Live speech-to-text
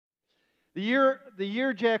The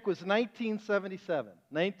year, Jack, was 1977.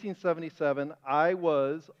 1977, I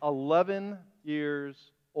was 11 years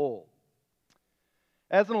old.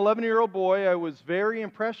 As an 11-year-old boy, I was very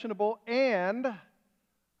impressionable, and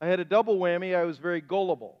I had a double whammy. I was very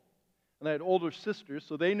gullible. And I had older sisters,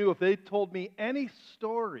 so they knew if they told me any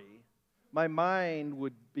story, my mind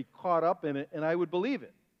would be caught up in it, and I would believe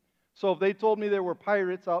it. So if they told me there were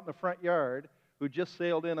pirates out in the front yard who just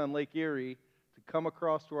sailed in on Lake Erie to come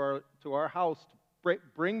across to our house to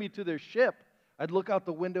bring me to their ship, I'd look out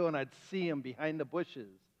the window and I'd see them behind the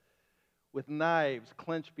bushes with knives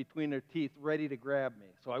clenched between their teeth, ready to grab me.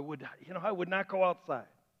 So I would not go outside.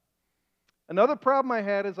 Another problem I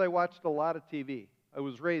had is I watched a lot of TV. I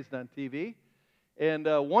was raised on TV. And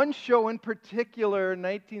one show in particular,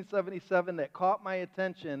 1977, that caught my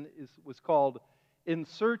attention was called In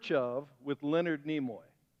Search Of with Leonard Nimoy.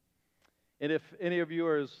 And if any of you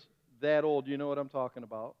are that old, you know what I'm talking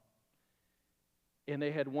about. And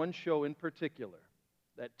they had one show in particular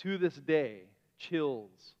that to this day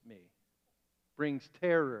chills me, brings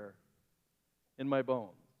terror in my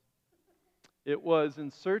bones. It was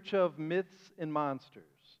In Search of Myths and Monsters.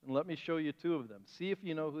 And let me show you two of them. See if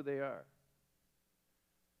you know who they are.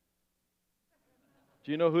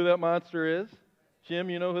 Do you know who that monster is? Jim,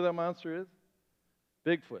 you know who that monster is?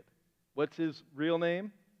 Bigfoot. What's his real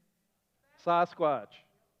name? Sasquatch.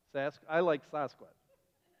 I like Sasquatch.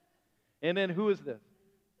 And then who is this?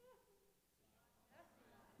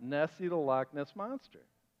 Nessie the Loch Ness Monster.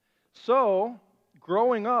 So,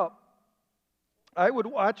 growing up, I would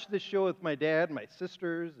watch this show with my dad, my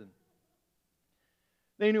sisters, and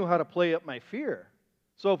they knew how to play up my fear.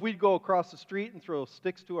 So if we'd go across the street and throw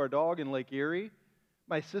sticks to our dog in Lake Erie,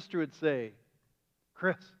 my sister would say,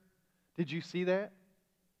 "Chris, did you see that?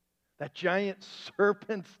 That giant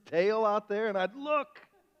serpent's tail out there?" And I'd look,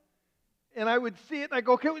 and I would see it, and I'd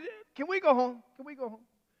go, can we go home? Can we go home?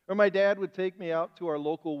 Or my dad would take me out to our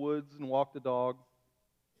local woods and walk the dog.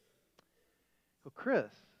 Go,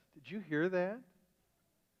 "Chris, did you hear that?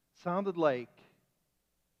 Sounded like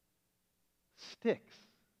sticks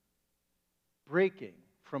breaking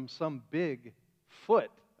from some big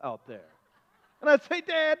foot out there." And I'd say,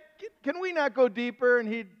 "Dad, can we not go deeper?" And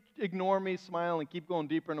he'd ignore me, smile, and keep going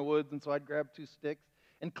deeper in the woods. And so I'd grab two sticks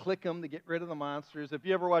and click them to get rid of the monsters. If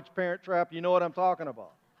you ever watch Parent Trap, you know what I'm talking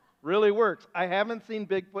about. Really works. I haven't seen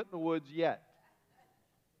Bigfoot in the woods yet.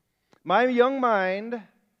 My young mind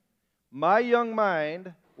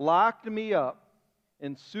locked me up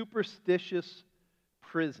in superstitious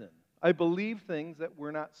prison. I believed things that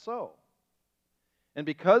were not so. And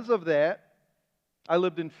because of that, I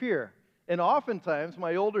lived in fear. And oftentimes,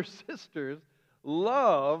 my older sisters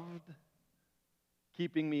loved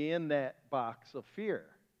keeping me in that box of fear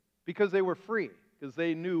because they were free, because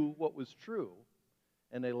they knew what was true,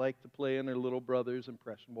 and they liked to play in their little brother's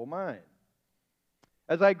impressionable mind.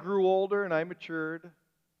 As I grew older and I matured,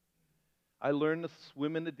 I learned to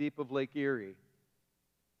swim in the deep of Lake Erie.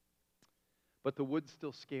 But the woods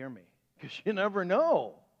still scare me, because you never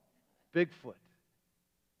know. Bigfoot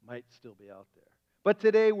might still be out there. But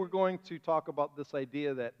today we're going to talk about this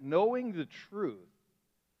idea that knowing the truth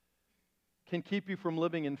can keep you from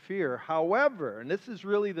living in fear. However, and this is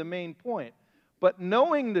really the main point, but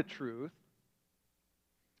knowing the truth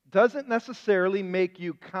doesn't necessarily make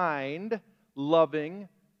you kind, loving,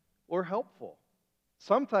 or helpful.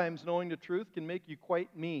 Sometimes knowing the truth can make you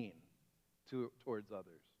quite mean towards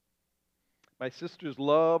others. My sisters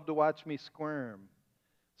love to watch me squirm,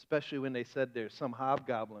 especially when they said there's some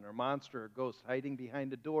hobgoblin or monster or ghost hiding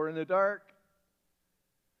behind a door in the dark.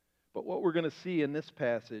 But what we're going to see in this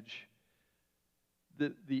passage,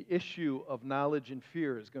 the issue of knowledge and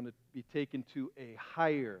fear is going to be taken to a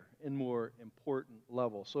higher and more important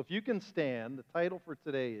level. So if you can stand, the title for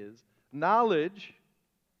today is Knowledge.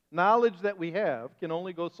 Knowledge that we have can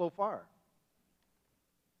only go so far.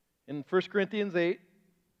 In 1 Corinthians 8,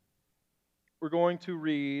 we're going to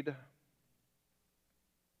read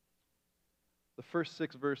the first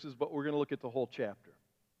 6 verses, but we're going to look at the whole chapter.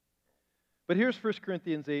 But here's 1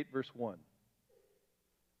 Corinthians 8, verse 1.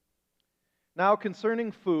 Now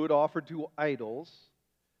concerning food offered to idols,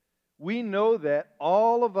 we know that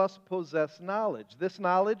all of us possess knowledge. This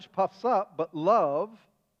knowledge puffs up, but love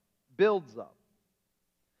builds up.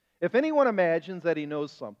 If anyone imagines that he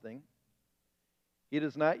knows something, he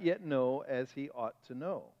does not yet know as he ought to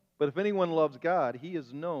know. But if anyone loves God, he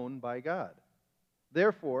is known by God.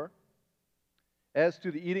 Therefore, as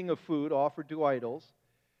to the eating of food offered to idols,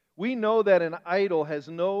 we know that an idol has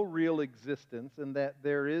no real existence and that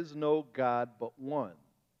there is no God but one.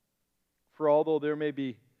 For although there may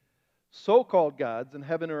be so-called gods in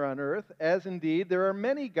heaven or on earth, as indeed there are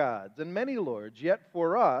many gods and many lords, yet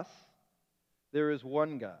for us there is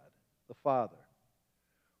one God, the Father,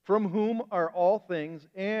 from whom are all things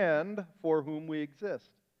and for whom we exist,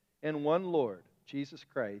 and one Lord, Jesus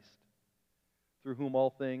Christ, through whom all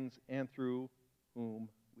things and through whom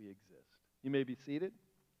we exist. You may be seated.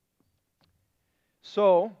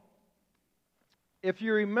 So, if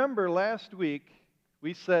you remember last week,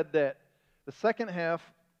 we said that the second half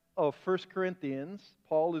of 1 Corinthians,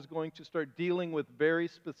 Paul is going to start dealing with very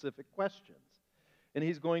specific questions. And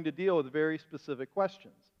he's going to deal with very specific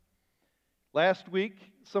questions. Last week,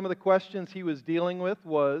 some of the questions he was dealing with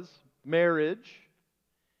was marriage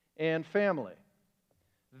and family.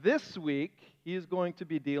 This week, he is going to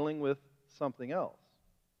be dealing with something else.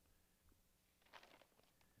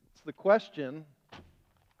 It's the question,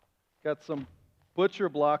 got some butcher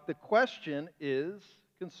block. The question is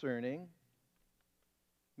concerning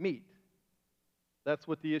meat. That's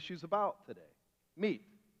what the issue's about today. Meat.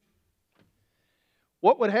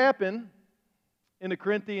 What would happen in the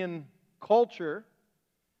Corinthian culture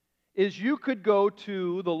is you could go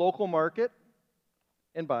to the local market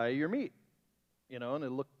and buy your meat. And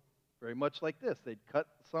it looked very much like this. They'd cut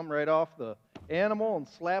some right off the animal and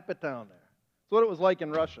slap it down there. That's what it was like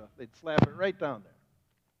in Russia. They'd slap it right down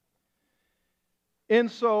there. And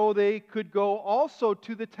so they could go also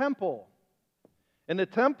to the temple. In the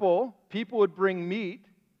temple, people would bring meat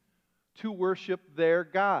to worship their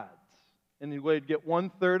gods. And they'd get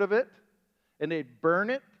 1/3 of it, and they'd burn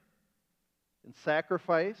it and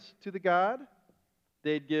sacrifice to the god.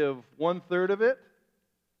 They'd give 1/3 of it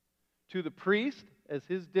to the priest as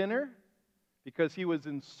his dinner, because he was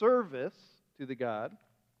in service to the god.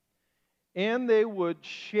 And they would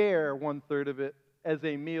share 1/3 of it as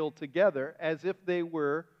a meal together, as if they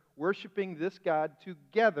were worshiping this god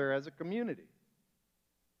together as a community.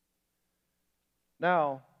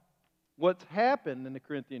 Now, what's happened in the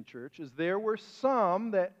Corinthian church is there were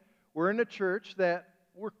some that were in the church that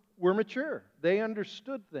were mature. They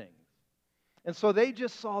understood things. And so they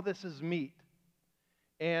just saw this as meat.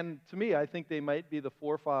 And to me, I think they might be the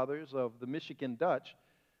forefathers of the Michigan Dutch.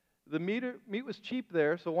 The meat was cheap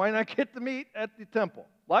there, so why not get the meat at the temple?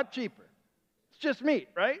 A lot cheaper. It's just meat,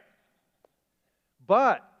 right?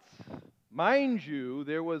 But, mind you,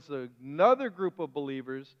 there was another group of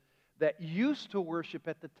believers that used to worship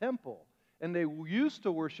at the temple. And they used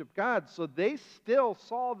to worship God, so they still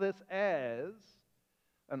saw this as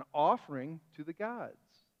an offering to the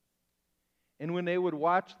gods. And when they would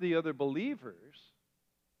watch the other believers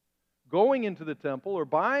going into the temple or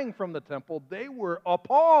buying from the temple, they were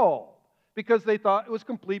appalled because they thought it was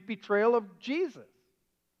complete betrayal of Jesus.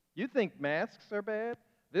 You think masks are bad?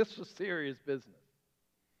 This was serious business.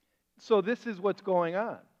 So this is what's going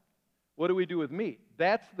on. What do we do with meat?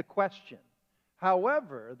 That's the question.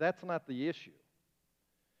 However, that's not the issue.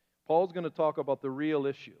 Paul's going to talk about the real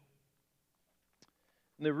issue.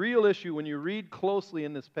 And the real issue, when you read closely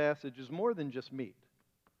in this passage, is more than just meat,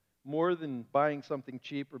 more than buying something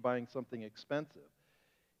cheap or buying something expensive.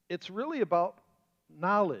 It's really about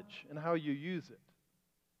knowledge and how you use it.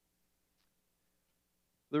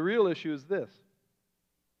 The real issue is this: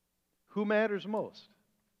 who matters most?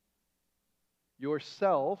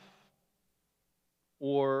 Yourself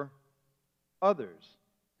or others?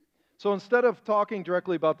 So instead of talking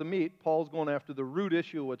directly about the meat, Paul's going after the root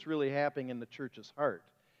issue of what's really happening in the church's heart.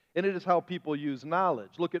 And it is how people use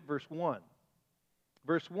knowledge. Look at verse 1.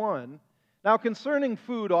 Verse 1, now concerning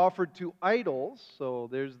food offered to idols, so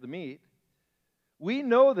there's the meat, we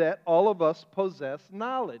know that all of us possess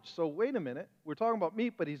knowledge. So wait a minute, we're talking about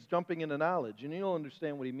meat, but he's jumping into knowledge, and you'll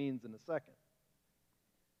understand what he means in a second.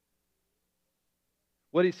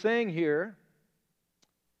 What he's saying here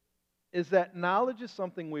is that knowledge is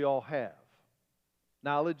something we all have.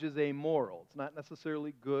 Knowledge is amoral. It's not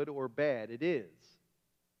necessarily good or bad. It is.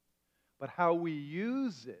 But how we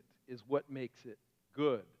use it is what makes it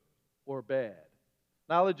good or bad.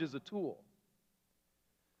 Knowledge is a tool.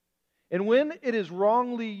 And when it is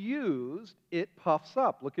wrongly used, it puffs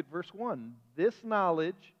up. Look at verse 1. This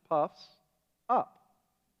knowledge puffs up.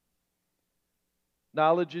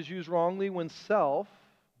 Knowledge is used wrongly when self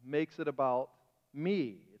makes it about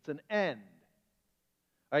me. It's an end.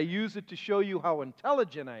 I use it to show you how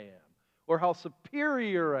intelligent I am, or how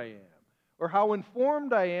superior I am, or how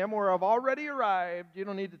informed I am, or I've already arrived. You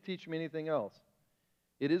don't need to teach me anything else.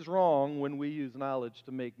 It is wrong when we use knowledge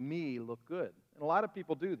to make me look good. And a lot of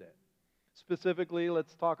people do that. Specifically,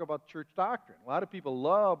 let's talk about church doctrine. A lot of people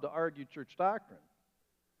love to argue church doctrine.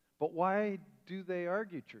 But why do they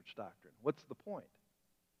argue church doctrine? What's the point?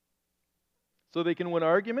 So they can win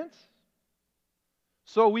arguments?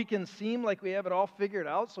 So we can seem like we have it all figured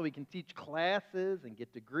out, so we can teach classes and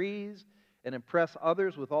get degrees and impress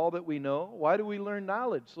others with all that we know? Why do we learn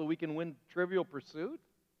knowledge? So we can win Trivial Pursuit?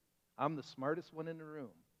 I'm the smartest one in the room.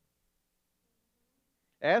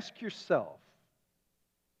 Ask yourself,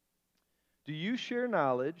 do you share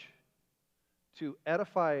knowledge to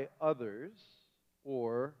edify others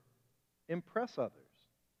or impress others?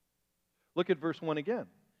 Look at verse 1 again.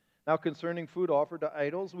 Now, concerning food offered to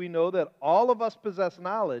idols, we know that all of us possess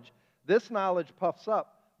knowledge. This knowledge puffs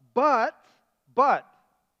up. But,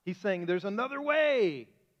 he's saying there's another way.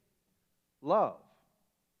 Love.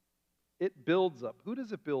 It builds up. Who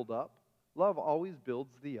does it build up? Love always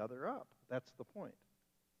builds the other up. That's the point.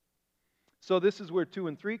 So this is where 2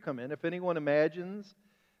 and 3 come in. If anyone imagines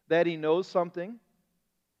that he knows something,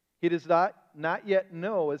 he does not yet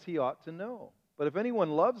know as he ought to know. But if anyone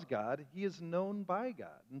loves God, he is known by God.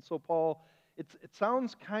 And so Paul, it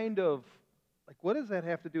sounds kind of like, what does that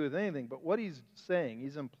have to do with anything? But what he's saying,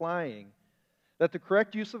 he's implying that the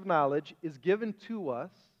correct use of knowledge is given to us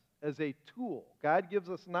as a tool. God gives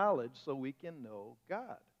us knowledge so we can know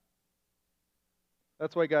God.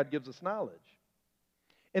 That's why God gives us knowledge.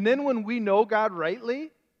 And then when we know God rightly,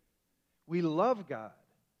 we love God.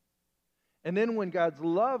 And then when God's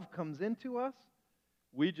love comes into us,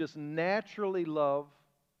 we just naturally love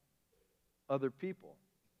other people.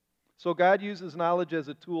 So God uses knowledge as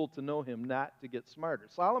a tool to know Him, not to get smarter.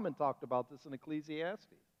 Solomon talked about this in Ecclesiastes.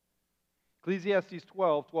 Ecclesiastes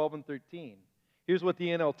 12 and 13. Here's what the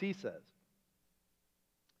NLT says.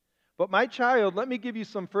 But my child, let me give you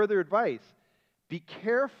some further advice. Be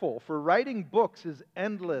careful, for writing books is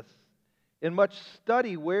endless, and much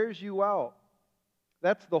study wears you out.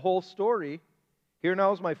 That's the whole story. Here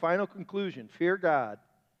now is my final conclusion. Fear God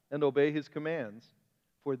and obey His commands,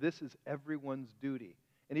 for this is everyone's duty.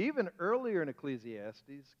 And even earlier in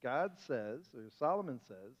Ecclesiastes, God says, or Solomon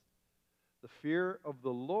says, the fear of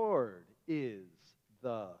the Lord is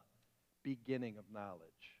the beginning of knowledge.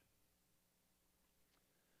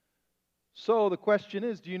 So the question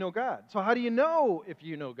is, do you know God? So how do you know if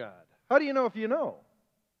you know God? How do you know if you know?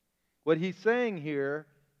 What he's saying here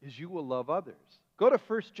is you will love others. Go to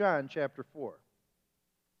 1 John chapter 4.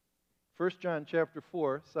 1 John chapter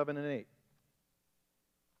 4, 7 and 8.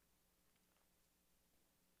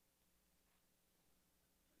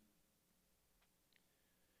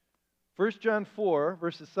 First John 4,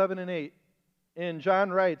 verses 7 and 8. And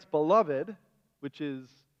John writes, Beloved, which is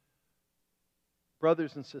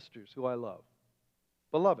brothers and sisters who I love.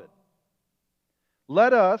 Beloved,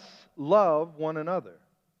 let us love one another,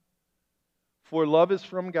 for love is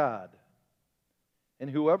from God. And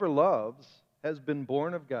whoever loves has been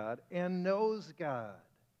born of God and knows God.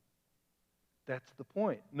 That's the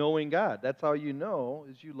point, knowing God. That's how you know,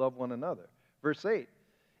 is you love one another. Verse 8,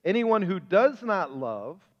 anyone who does not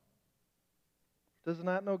love does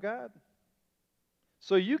not know God.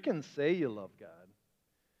 So you can say you love God.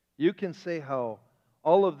 You can say how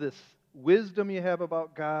all of this wisdom you have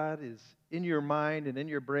about God is in your mind and in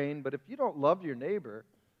your brain, but if you don't love your neighbor,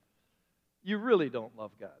 you really don't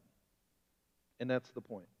love God. And that's the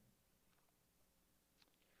point.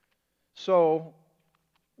 So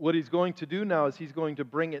what he's going to do now is he's going to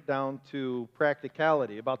bring it down to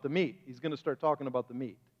practicality about the meat. He's going to start talking about the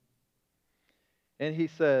meat. And he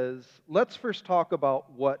says, let's first talk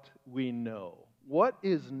about what we know. What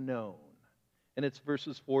is known? And it's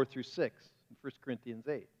verses 4 through 6 in 1 Corinthians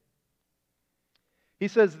 8. He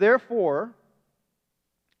says, therefore,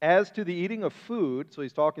 as to the eating of food, so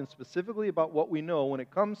he's talking specifically about what we know when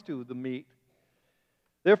it comes to the meat.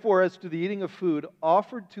 Therefore, as to the eating of food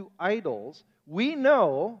offered to idols, we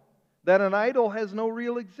know that an idol has no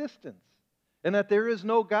real existence, and that there is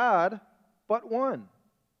no God but one.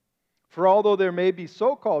 For although there may be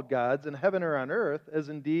so-called gods in heaven or on earth, as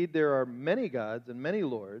indeed there are many gods and many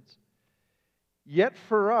lords, yet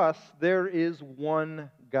for us there is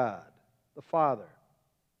one God, the Father,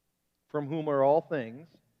 from whom are all things,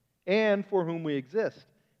 and for whom we exist,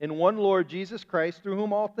 and one Lord Jesus Christ, through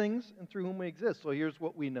whom all things and through whom we exist. So here's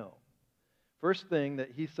what we know. First thing that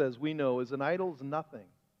he says we know is an idol is nothing.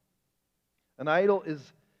 An idol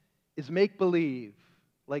is make-believe,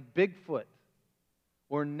 like Bigfoot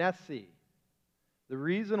or Nessie. The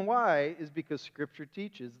reason why is because Scripture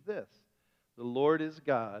teaches this. The Lord is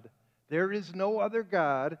God. There is no other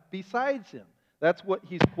God besides Him. That's what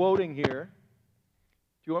he's quoting here.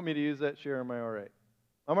 Do you want me to use that, Sharon? Am I all right?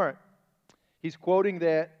 I'm all right. He's quoting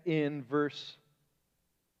that in verse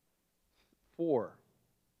 4.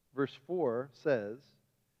 Verse 4 says,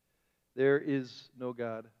 there is no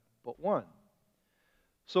God but one.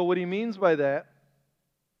 So what he means by that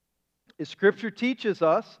is Scripture teaches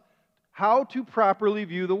us how to properly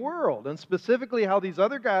view the world, and specifically how these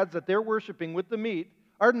other gods that they're worshiping with the meat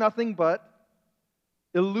are nothing but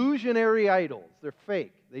illusionary idols. They're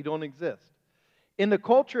fake. They don't exist. In the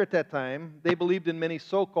culture at that time, they believed in many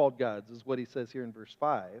so-called gods, is what he says here in verse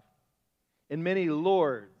 5, and many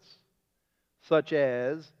lords, such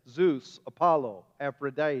as Zeus, Apollo,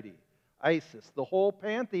 Aphrodite, Isis, the whole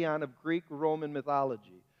pantheon of Greek Roman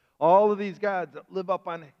mythology. All of these gods that live up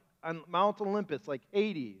on Mount Olympus, like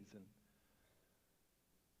Hades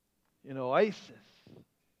and, Isis.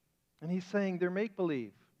 And he's saying they're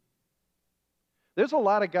make-believe. There's a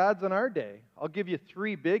lot of gods in our day. I'll give you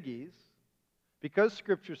 3 biggies. Because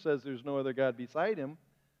Scripture says there's no other God beside him,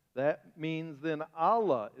 that means then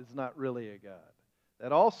Allah is not really a God.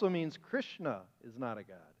 That also means Krishna is not a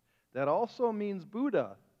God. That also means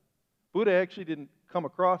Buddha. Buddha actually didn't come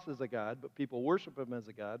across as a God, but people worship him as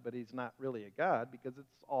a God, but he's not really a God because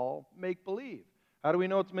it's all make-believe. How do we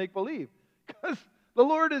know it's make-believe? Because the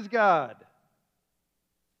Lord is God.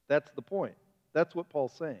 That's the point. That's what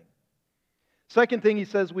Paul's saying. Second thing he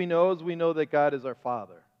says we know is we know that God is our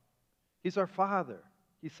Father. He's our Father.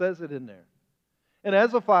 He says it in there. And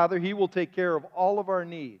as a Father, He will take care of all of our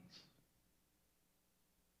needs.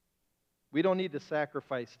 We don't need to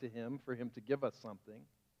sacrifice to Him for Him to give us something.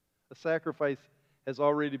 A sacrifice has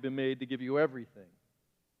already been made to give you everything.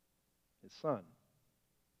 His Son.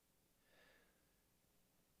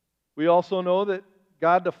 We also know that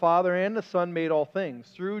God the Father and the Son made all things.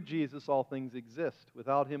 Through Jesus, all things exist.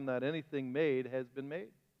 Without Him, not anything made has been made.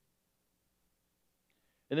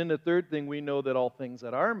 And then the third thing, we know that all things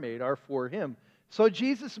that are made are for Him. So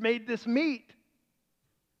Jesus made this meat.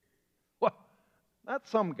 Well, not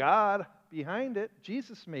some God behind it.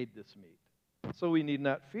 Jesus made this meat. So we need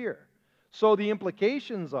not fear. So the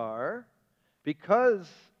implications are, because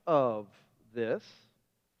of this,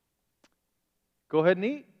 go ahead and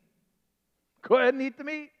eat. Go ahead and eat the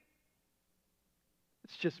meat.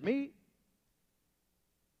 It's just meat.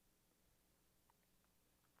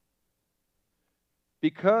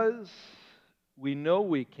 Because we know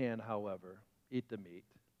we can, however, eat the meat,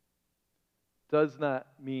 does not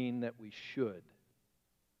mean that we should.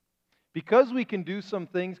 Because we can do some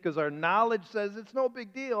things because our knowledge says it's no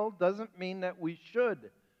big deal, doesn't mean that we should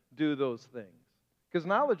do those things. Because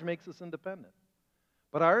knowledge makes us independent.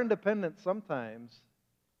 But our independence sometimes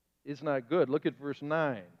is not good. Look at verse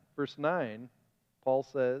 9. Verse 9, Paul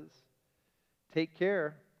says, take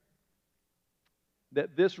care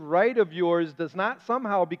that this right of yours does not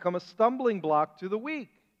somehow become a stumbling block to the weak.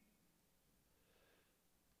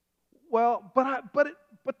 Well,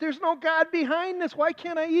 but there's no God behind this. Why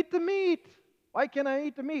can't I eat the meat? Why can't I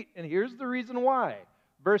eat the meat? And here's the reason why.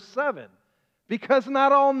 Verse 7. Because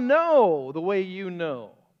not all know the way you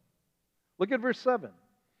know. Look at verse 7.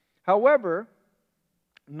 However,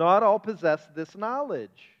 not all possess this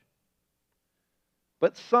knowledge.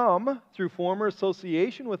 But some, through former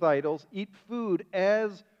association with idols, eat food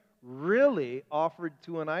as really offered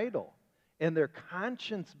to an idol, and their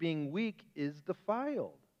conscience being weak is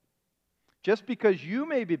defiled. Just because you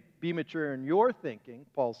may be mature in your thinking,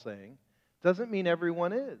 Paul's saying, doesn't mean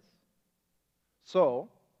everyone is. So,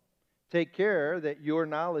 take care that your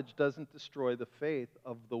knowledge doesn't destroy the faith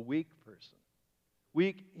of the weak person.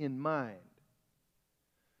 Weak in mind.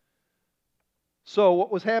 So,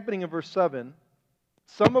 what was happening in verse 7,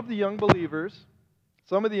 some of the young believers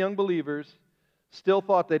still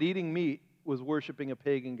thought that eating meat was worshiping a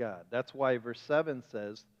pagan god. That's why verse 7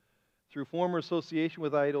 says, through former association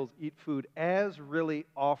with idols, eat food as really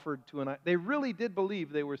offered to an idol. They really did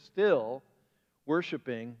believe they were still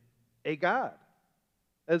worshiping a god,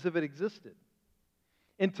 as if it existed.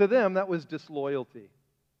 And to them, that was disloyalty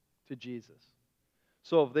to Jesus.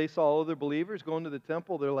 So if they saw other believers going to the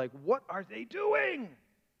temple, they're like, what are they doing?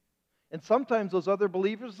 And sometimes those other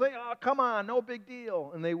believers say, oh, come on, no big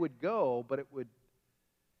deal. And they would go, but it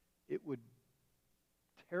would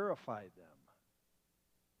terrify them.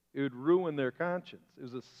 It would ruin their conscience. It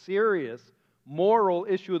was a serious moral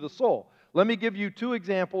issue of the soul. Let me give you 2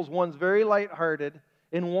 examples. One's very lighthearted,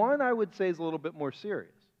 and one I would say is a little bit more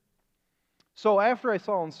serious. So after I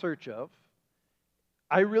saw In Search Of,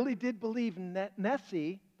 I really did believe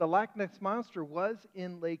Nessie, the Loch Ness Monster, was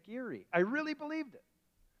in Lake Erie. I really believed it.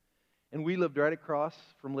 And we lived right across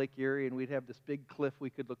from Lake Erie, and we'd have this big cliff we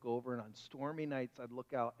could look over, and on stormy nights I'd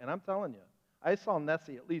look out, and I'm telling you, I saw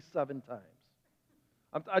Nessie at least 7 times.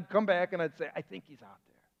 I'd come back and I'd say, I think he's out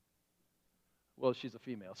there. Well, she's a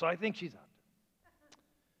female, so I think she's out there.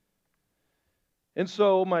 And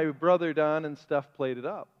so my brother Don and Steph played it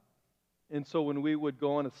up. And so when we would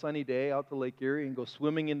go on a sunny day out to Lake Erie and go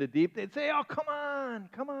swimming in the deep, they'd say, oh, come on,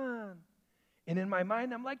 come on. And in my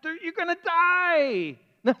mind, I'm like, you're going to die.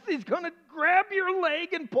 Nothing's going to grab your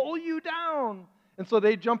leg and pull you down. And so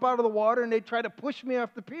they'd jump out of the water and they'd try to push me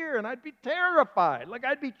off the pier, and I'd be terrified, like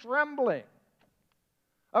I'd be trembling.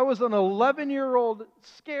 I was an 11-year-old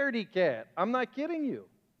scaredy cat. I'm not kidding you.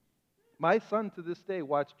 My son to this day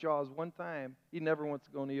watched Jaws one time. He never wants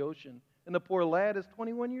to go in the ocean. And the poor lad is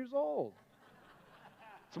 21 years old.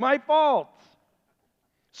 It's my fault.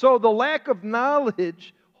 So the lack of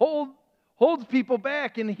knowledge holds people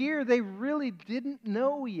back. And here they really didn't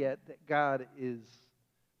know yet that God is,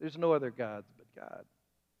 there's no other gods but God.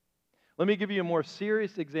 Let me give you a more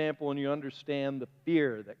serious example and you understand the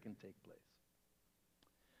fear that can take place.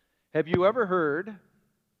 Have you ever heard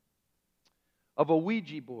of a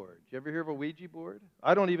Ouija board? You ever hear of a Ouija board?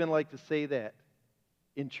 I don't even like to say that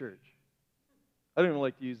in church. I don't even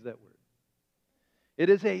like to use that word.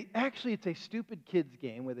 It's a stupid kids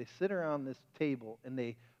game where they sit around this table and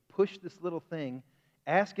they push this little thing,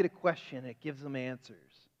 ask it a question, and it gives them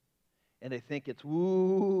answers. And they think it's,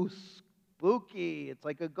 woo, spooky. It's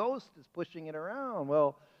like a ghost is pushing it around.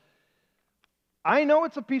 Well, I know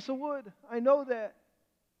it's a piece of wood. I know that.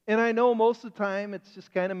 And I know most of the time it's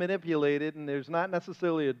just kind of manipulated and there's not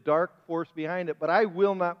necessarily a dark force behind it, but I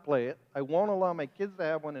will not play it. I won't allow my kids to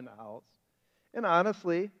have one in the house. And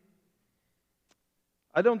honestly,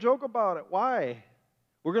 I don't joke about it. Why?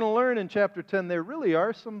 We're going to learn in chapter 10 there really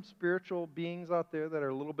are some spiritual beings out there that are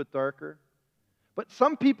a little bit darker. But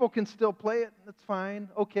some people can still play it, and that's fine,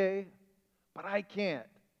 okay. But I can't.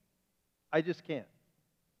 I just can't.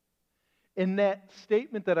 And that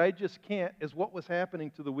statement that I just can't is what was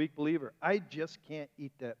happening to the weak believer. I just can't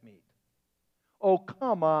eat that meat. Oh,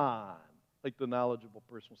 come on, like the knowledgeable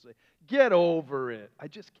person will say. Get over it. I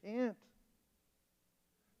just can't.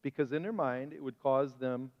 Because in their mind, it would cause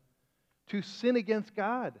them to sin against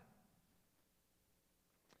God.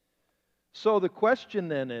 So the question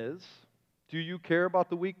then is, do you care about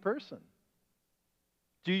the weak person?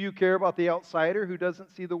 Do you care about the outsider who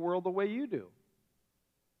doesn't see the world the way you do?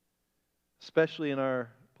 Especially in our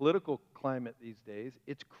political climate these days,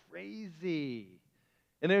 it's crazy.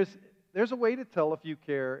 And there's a way to tell if you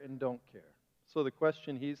care and don't care. So the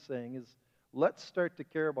question he's saying is, let's start to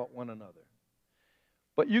care about one another.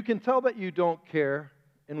 But you can tell that you don't care,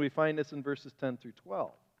 and we find this in verses 10 through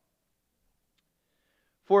 12.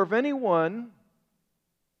 For if anyone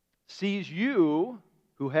sees you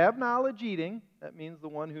who have knowledge eating, that means the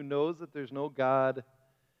one who knows that there's no God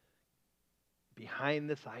behind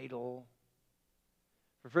this idol.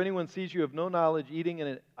 For if anyone sees you have no knowledge eating in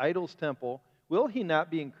an idol's temple, will he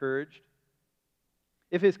not be encouraged?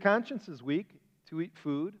 If his conscience is weak, to eat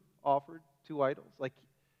food offered to idols. Like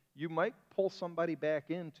you might pull somebody back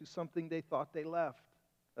into something they thought they left.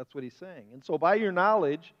 That's what he's saying. And so by your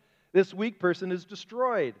knowledge, this weak person is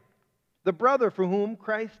destroyed. The brother for whom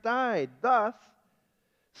Christ died. Thus,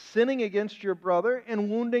 sinning against your brother and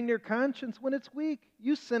wounding their conscience when it's weak.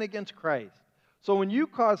 You sin against Christ. So when you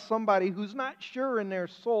cause somebody who's not sure in their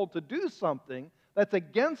soul to do something that's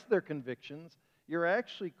against their convictions, you're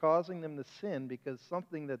actually causing them to sin because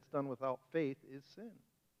something that's done without faith is sin.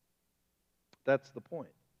 That's the point.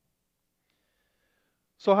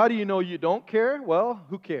 So how do you know you don't care? Well,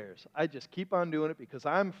 who cares? I just keep on doing it because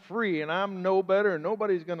I'm free and I'm no better and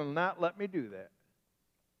nobody's going to not let me do that.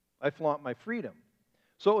 I flaunt my freedom.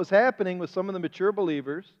 So it was happening with some of the mature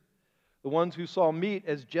believers, the ones who saw meat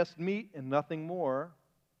as just meat and nothing more,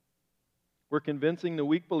 were convincing the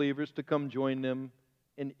weak believers to come join them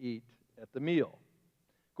and eat at the meal.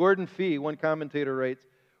 Gordon Fee, one commentator, writes,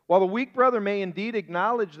 while the weak brother may indeed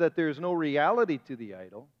acknowledge that there is no reality to the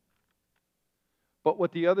idol, but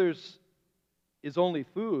what the others is only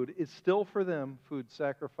food is still for them food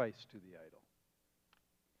sacrificed to the idol.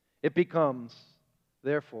 It becomes,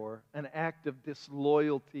 therefore, an act of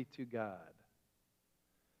disloyalty to God.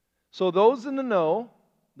 So those in the know,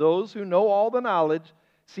 those who know all the knowledge,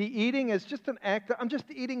 see eating as just an act of, I'm just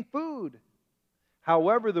eating food.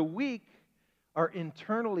 However, the weak are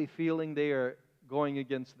internally feeling they are going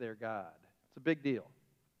against their God. It's a big deal.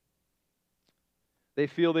 They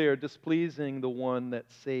feel they are displeasing the one that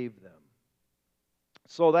saved them.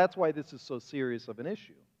 So that's why this is so serious of an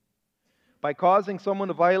issue. By causing someone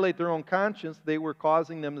to violate their own conscience, they were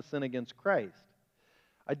causing them to sin against Christ.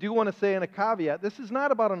 I do want to say in a caveat, this is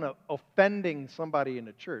not about offending somebody in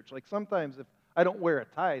the church. Like sometimes if I don't wear a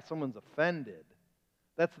tie, someone's offended.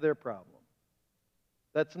 That's their problem.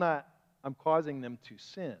 That's not, I'm causing them to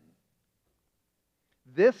sin.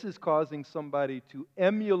 This is causing somebody to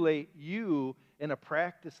emulate you in a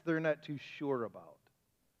practice they're not too sure about.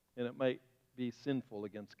 And it might be sinful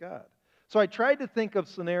against God. So I tried to think of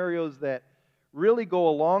scenarios that really go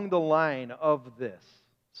along the line of this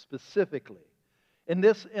specifically. And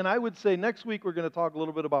I would say next week we're going to talk a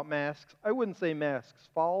little bit about masks. I wouldn't say masks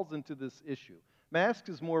falls into this issue. Masks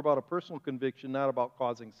is more about a personal conviction, not about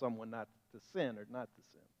causing someone not to sin or not to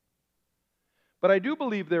sin. But I do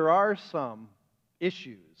believe there are some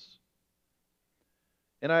issues.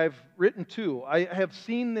 And I've written two. I have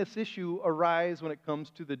seen this issue arise when it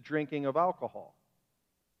comes to the drinking of alcohol.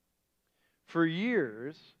 For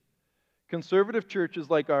years, conservative churches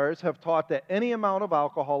like ours have taught that any amount of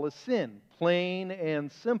alcohol is sin, plain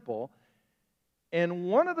and simple. And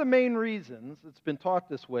one of the main reasons it's been taught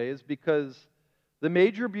this way is because the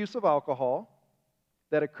major abuse of alcohol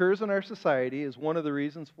that occurs in our society is one of the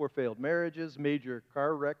reasons for failed marriages, major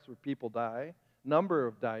car wrecks where people die. A number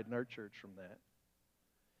have died in our church from that.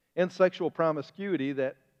 And sexual promiscuity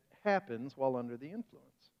that happens while under the influence.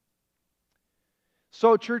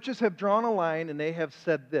 So churches have drawn a line and they have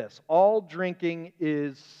said this: all drinking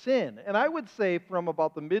is sin. And I would say from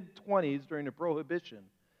about the mid-20s during the Prohibition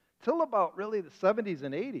till about really the 70s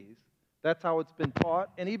and 80s, that's how it's been taught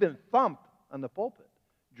and even thumped on the pulpit.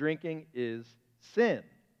 Drinking is sin.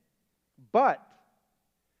 But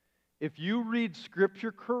if you read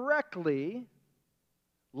Scripture correctly,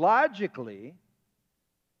 logically,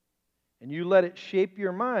 and you let it shape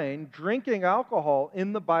your mind, drinking alcohol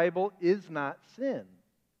in the Bible is not sin.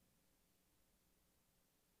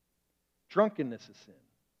 Drunkenness is sin.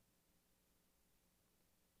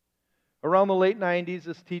 Around the late 90s,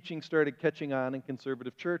 this teaching started catching on in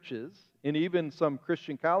conservative churches, and even some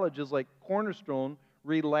Christian colleges like Cornerstone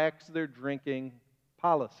relaxed their drinking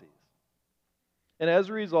policies. And as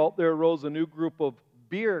a result, there arose a new group of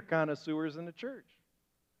beer connoisseurs in the church.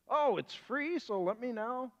 Oh, it's free, so let me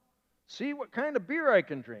now see what kind of beer I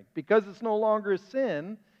can drink. Because it's no longer a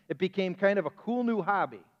sin, it became kind of a cool new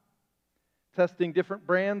hobby. Testing different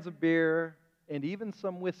brands of beer and even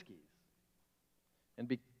some whiskeys.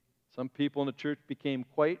 And some people in the church became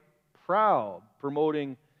quite proud,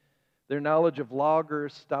 promoting their knowledge of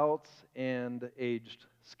lagers, stouts, and aged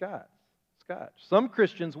scotch. Some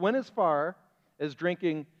Christians went as far as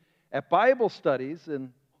drinking at Bible studies,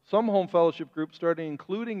 and some home fellowship groups started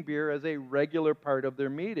including beer as a regular part of their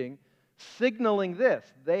meeting, signaling this: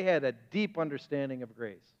 they had a deep understanding of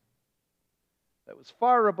grace. That was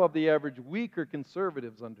far above the average weaker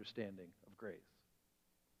conservative's understanding of grace.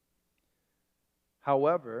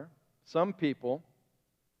 However, some people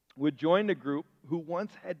would join the group who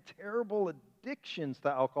once had terrible addictions to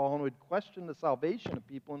alcohol and would question the salvation of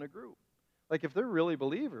people in the group. Like, if they're really a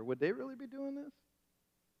believer, would they really be doing this?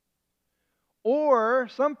 Or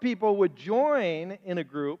some people would join in a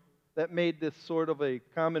group that made this sort of a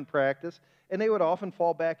common practice, and they would often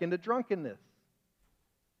fall back into drunkenness.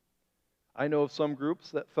 I know of some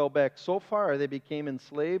groups that fell back so far they became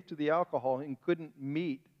enslaved to the alcohol and couldn't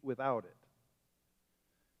meet without it.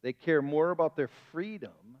 They care more about their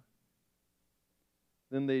freedom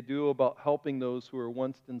than they do about helping those who were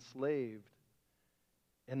once enslaved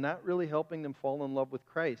and not really helping them fall in love with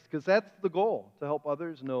Christ, because that's the goal, to help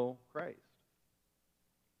others know Christ.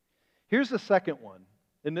 Here's the second one,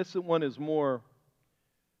 and this one is more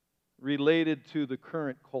related to the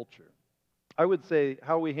current culture. I would say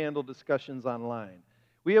how we handle discussions online.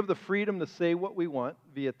 We have the freedom to say what we want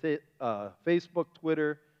via Facebook,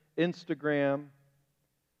 Twitter, Instagram.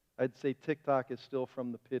 I'd say TikTok is still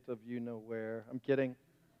from the pit of you-know-where. I'm kidding.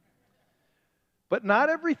 But not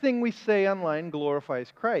everything we say online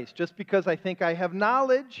glorifies Christ. Just because I think I have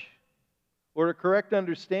knowledge or a correct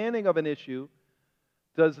understanding of an issue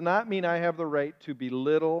does not mean I have the right to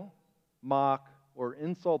belittle, mock, or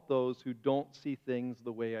insult those who don't see things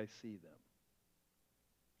the way I see them.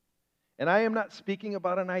 And I am not speaking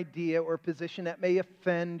about an idea or position that may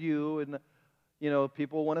offend you and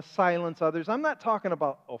people want to silence others. I'm not talking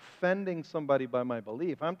about offending somebody by my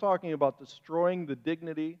belief. I'm talking about destroying the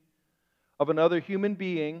dignity of another human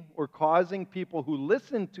being or causing people who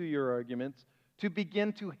listen to your arguments to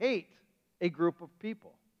begin to hate a group of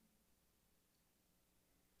people.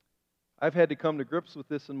 I've had to come to grips with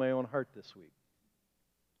this in my own heart this week.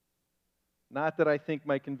 Not that I think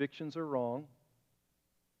my convictions are wrong,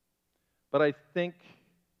 but I think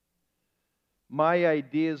my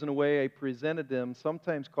ideas and the way I presented them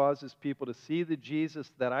sometimes causes people to see the Jesus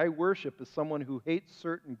that I worship as someone who hates a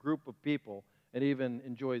certain group of people and even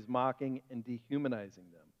enjoys mocking and dehumanizing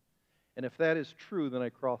them. And if that is true, then I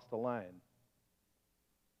crossed the line.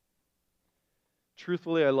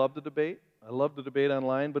 Truthfully, I love the debate. I love the debate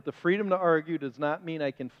online, but the freedom to argue does not mean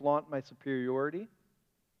I can flaunt my superiority.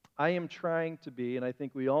 I am trying to be, and I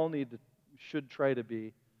think we all should try to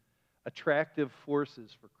be, attractive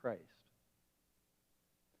forces for Christ.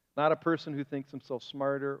 not a person who thinks himself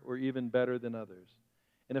smarter or even better than others.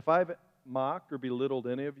 And if I've mocked or belittled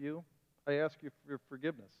any of you, I ask you for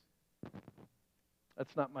forgiveness.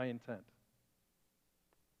 That's not my intent.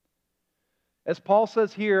 As Paul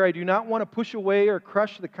says here, I do not want to push away or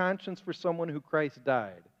crush the conscience for someone who Christ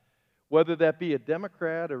died, whether that be a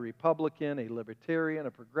Democrat, a Republican, a Libertarian,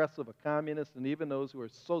 a progressive, a communist, and even those who are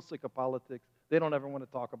so sick of politics, they don't ever want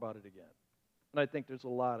to talk about it again. And I think there's a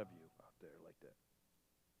lot of you out there like that.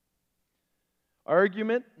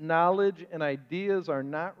 Argument, knowledge, and ideas are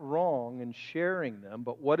not wrong in sharing them,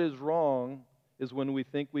 but what is wrong is when we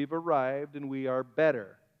think we've arrived and we are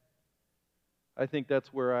better. I think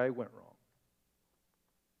that's where I went wrong.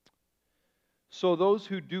 So those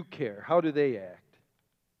who do care, how do they act?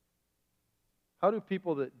 How do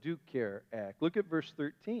people that do care act? Look at verse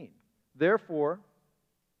 13. Therefore,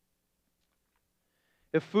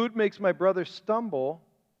 if food makes my brother stumble,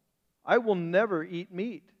 I will never eat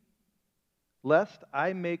meat, lest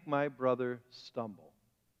I make my brother stumble.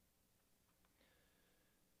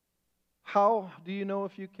 How do you know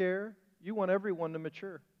if you care? You want everyone to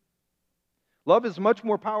mature. Love is much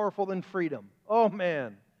more powerful than freedom. Oh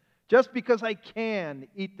man, just because I can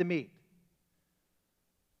eat the meat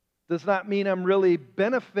does not mean I'm really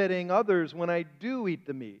benefiting others when I do eat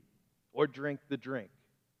the meat or drink the drink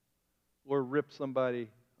or rip somebody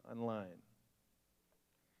online.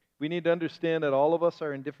 We need to understand that all of us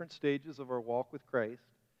are in different stages of our walk with Christ.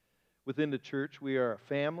 Within the church, we are a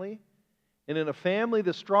family. And in a family,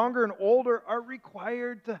 the stronger and older are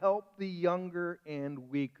required to help the younger and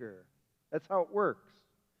weaker. That's how it works.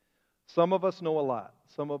 Some of us know a lot.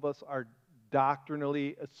 Some of us are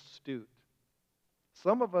doctrinally astute.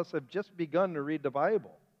 Some of us have just begun to read the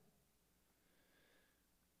Bible.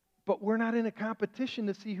 But we're not in a competition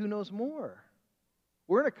to see who knows more.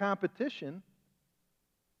 We're in a competition.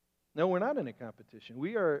 No, we're not in a competition.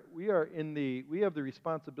 We have the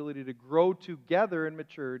responsibility to grow together in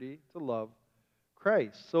maturity to love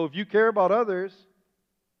Christ. So if you care about others,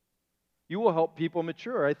 you will help people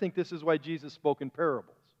mature. I think this is why Jesus spoke in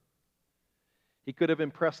parables. He could have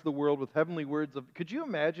impressed the world with heavenly words of... Could you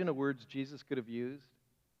imagine the words Jesus could have used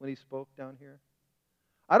when he spoke down here?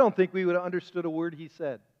 I don't think we would have understood a word he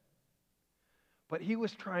said. But he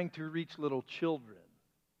was trying to reach little children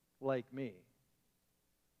like me.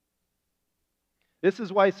 This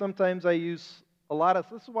is why sometimes I use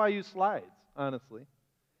this is why I use slides, honestly.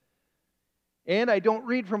 And I don't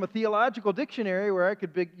read from a theological dictionary where I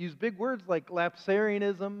could use big words like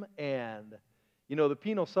lapsarianism and, the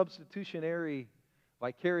penal substitutionary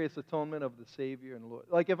vicarious atonement of the Savior and Lord.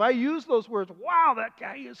 Like if I use those words, wow, that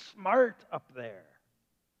guy is smart up there.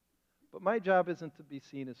 But my job isn't to be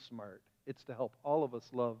seen as smart. It's to help all of us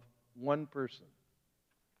love one person.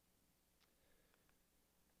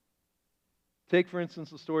 Take, for instance,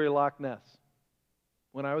 the story of Loch Ness.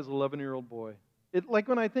 When I was an 11-year-old boy.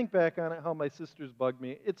 When I think back on it, how my sisters bugged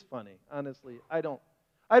me, it's funny, honestly. I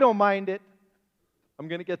don't mind it. I'm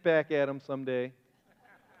going to get back at them someday.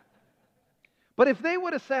 But if they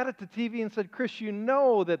would have sat at the TV and said, Chris, you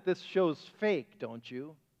know that this show's fake, don't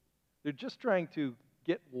you? They're just trying to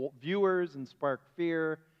get viewers and spark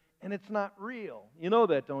fear, and it's not real. You know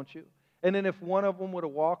that, don't you? And then if one of them would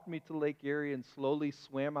have walked me to Lake Erie and slowly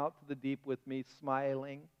swam out to the deep with me,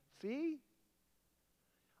 smiling, see?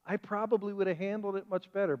 I probably would have handled it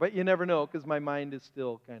much better. But you never know, because my mind is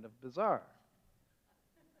still kind of bizarre.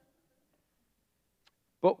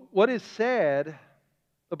 But what is sad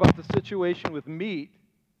about the situation with meat,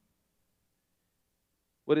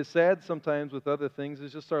 what is sad sometimes with other things,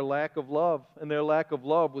 is just our lack of love. And their lack of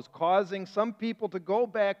love was causing some people to go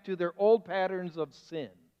back to their old patterns of sin.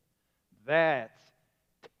 That's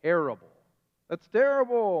terrible. That's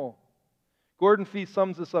terrible. Gordon Fee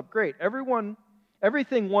sums this up great.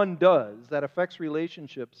 Everything one does that affects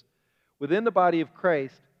relationships within the body of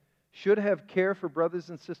Christ should have care for brothers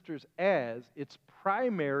and sisters as its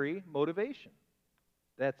primary motivation.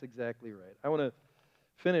 That's exactly right. I want to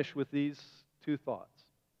finish with these two thoughts.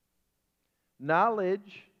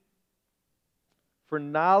 Knowledge, for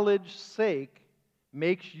knowledge's sake,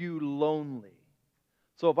 makes you lonely.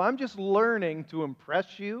 So if I'm just learning to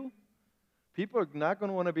impress you, people are not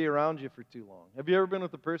going to want to be around you for too long. Have you ever been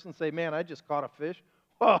with a person and say, man, I just caught a fish?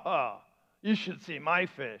 You should see my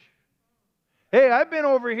fish. Hey, I've been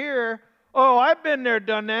over here. Oh, I've been there,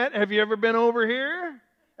 done that. Have you ever been over here?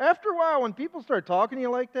 After a while, when people start talking to you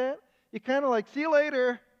like that, you kind of like, see you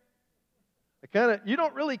later. You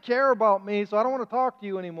don't really care about me, so I don't want to talk to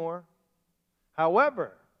you anymore.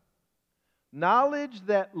 However, knowledge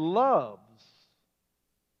that loves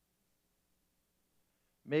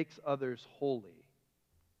makes others holy.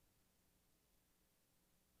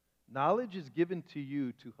 Knowledge is given to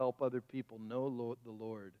you to help other people know the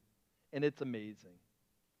Lord, and it's amazing.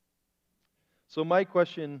 So my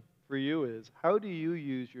question for you is, how do you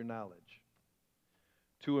use your knowledge?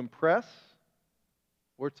 To impress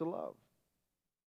or to love?